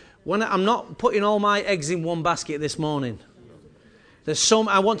 Because when I'm not putting all my eggs in one basket this morning.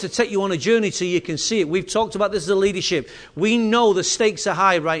 I want to take you on a journey so you can see it. We've talked about this as a leadership. We know the stakes are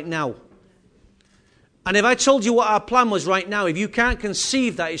high right now. And if I told you what our plan was right now, if you can't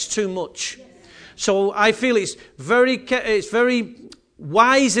conceive that, it's too much. So I feel it's very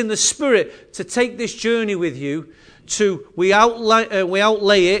wise in the Spirit to take this journey with you. We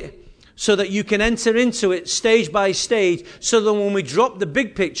outlay it so that you can enter into it stage by stage, so that when we drop the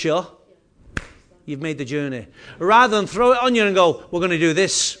big picture, you've made the journey. Rather than throw it on you and go, we're going to do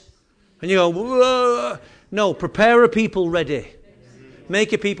this. And you go, whoa. No, prepare a people ready.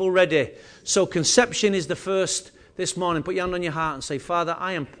 Make a people ready. So conception is the first this morning. Put your hand on your heart and say, Father,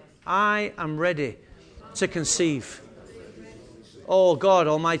 I am ready to conceive. Oh God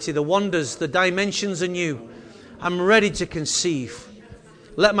Almighty, the wonders, the dimensions are new. I'm ready to conceive.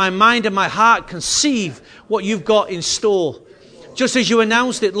 Let my mind and my heart conceive what you've got in store. Just as you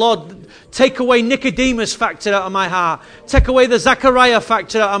announced it, Lord, take away Nicodemus factor out of my heart. Take away the Zechariah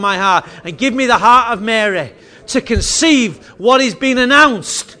factor out of my heart. And give me the heart of Mary to conceive what is being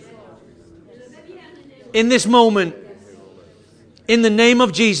announced in this moment. In the name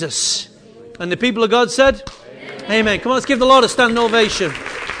of Jesus. And the people of God said, Amen. Amen. Come on, let's give the Lord a standing ovation.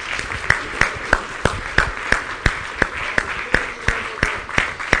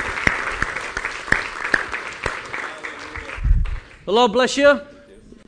 The Lord bless you.